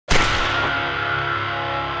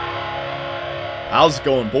How's it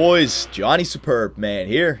going, boys? Johnny Superb Man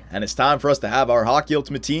here, and it's time for us to have our Hockey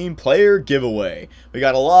Ultimate Team player giveaway. We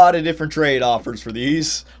got a lot of different trade offers for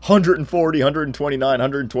these. 140, 129,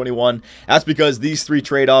 121. That's because these three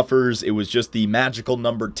trade offers, it was just the magical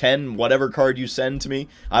number 10, whatever card you send to me.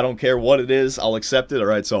 I don't care what it is, I'll accept it.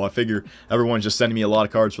 Alright, so I figure everyone's just sending me a lot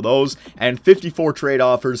of cards for those. And 54 trade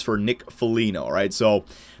offers for Nick Foligno, alright? So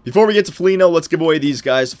before we get to Foligno, let's give away these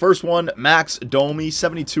guys. First one, Max Domi,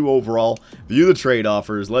 72 overall. View the trade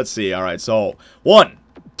offers. Let's see. All right, so 1,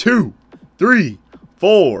 2, 3,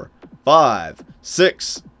 4, 5,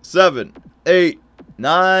 6, 7, 8,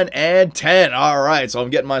 9, and 10. All right, so I'm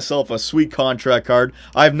getting myself a sweet contract card.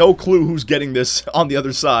 I have no clue who's getting this on the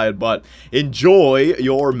other side, but enjoy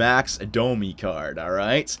your Max Domi card, all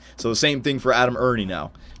right? So the same thing for Adam Ernie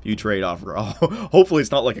now. You trade offer. Oh, hopefully it's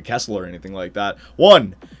not like a Kessler or anything like that.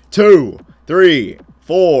 1, 2, 3,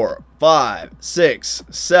 4, 5, 6,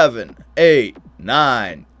 7, 8,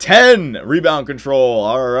 9, 10. Rebound control.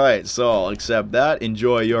 All right, so I'll accept that.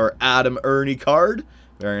 Enjoy your Adam Ernie card.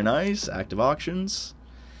 Very nice. Active auctions.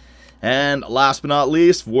 And last but not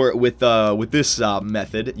least, with this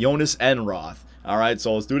method, Jonas Enroth. All right,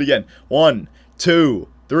 so let's do it again. 1, 2,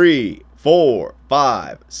 3, 4,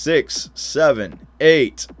 5, 6, 7,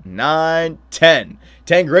 8, 9, 10.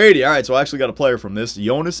 10 Grady. All right, so I actually got a player from this,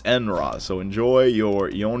 Jonas Enroth. So enjoy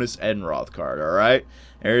your Jonas Enroth card, all right?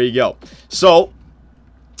 There you go. So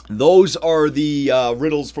those are the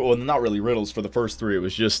riddles for, well, not really riddles for the first three. It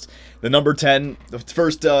was just the number 10, the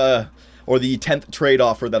first or the 10th trade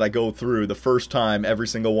offer that I go through the first time, every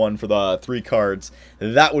single one for the 3 cards.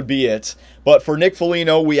 That would be it. But for Nick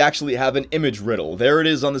Foligno, we actually have an image riddle. There it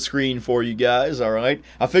is on the screen for you guys, alright?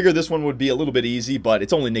 I figured this one would be a little bit easy, but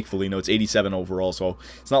it's only Nick Foligno. It's 87 overall, so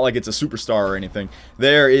it's not like it's a superstar or anything.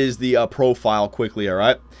 There is the profile quickly,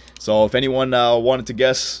 alright? So if anyone wanted to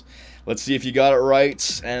guess, let's see if you got it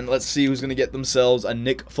right, and let's see who's going to get themselves a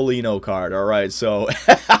Nick Foligno card, alright? So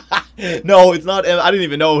no, it's not. I didn't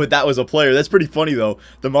even know that was a player. That's pretty funny, though.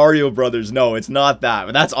 The Mario Brothers. No, it's not that.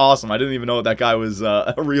 But that's awesome. I didn't even know that guy was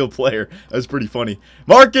a real player. That's pretty funny.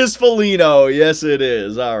 Marcus Foligno. Yes, it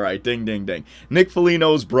is. All right. Ding, ding, ding. Nick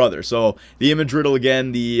Foligno's brother. So the image riddle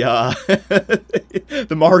again. The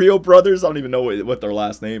the Mario Brothers. I don't even know what their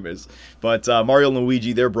last name is. But Mario and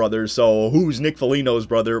Luigi, they're brothers. So who's Nick Foligno's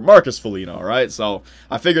brother? Marcus Foligno. All right. So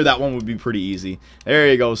I figured that one would be pretty easy. There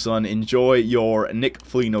you go, son. Enjoy your Nick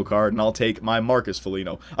Foligno card. And I'll take my Marcus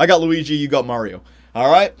Foligno. I got Luigi, you got Mario.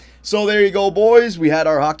 Alright, so there you go, boys. We had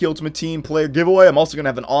our Hockey Ultimate Team player giveaway. I'm also going to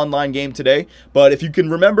have an online game today. But if you can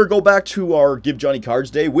remember, go back to our Give Johnny Cards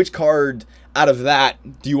Day. Which card out of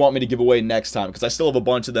that do you want me to give away next time? Because I still have a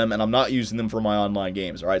bunch of them, and I'm not using them for my online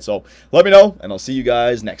games. Alright, so let me know, and I'll see you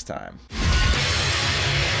guys next time.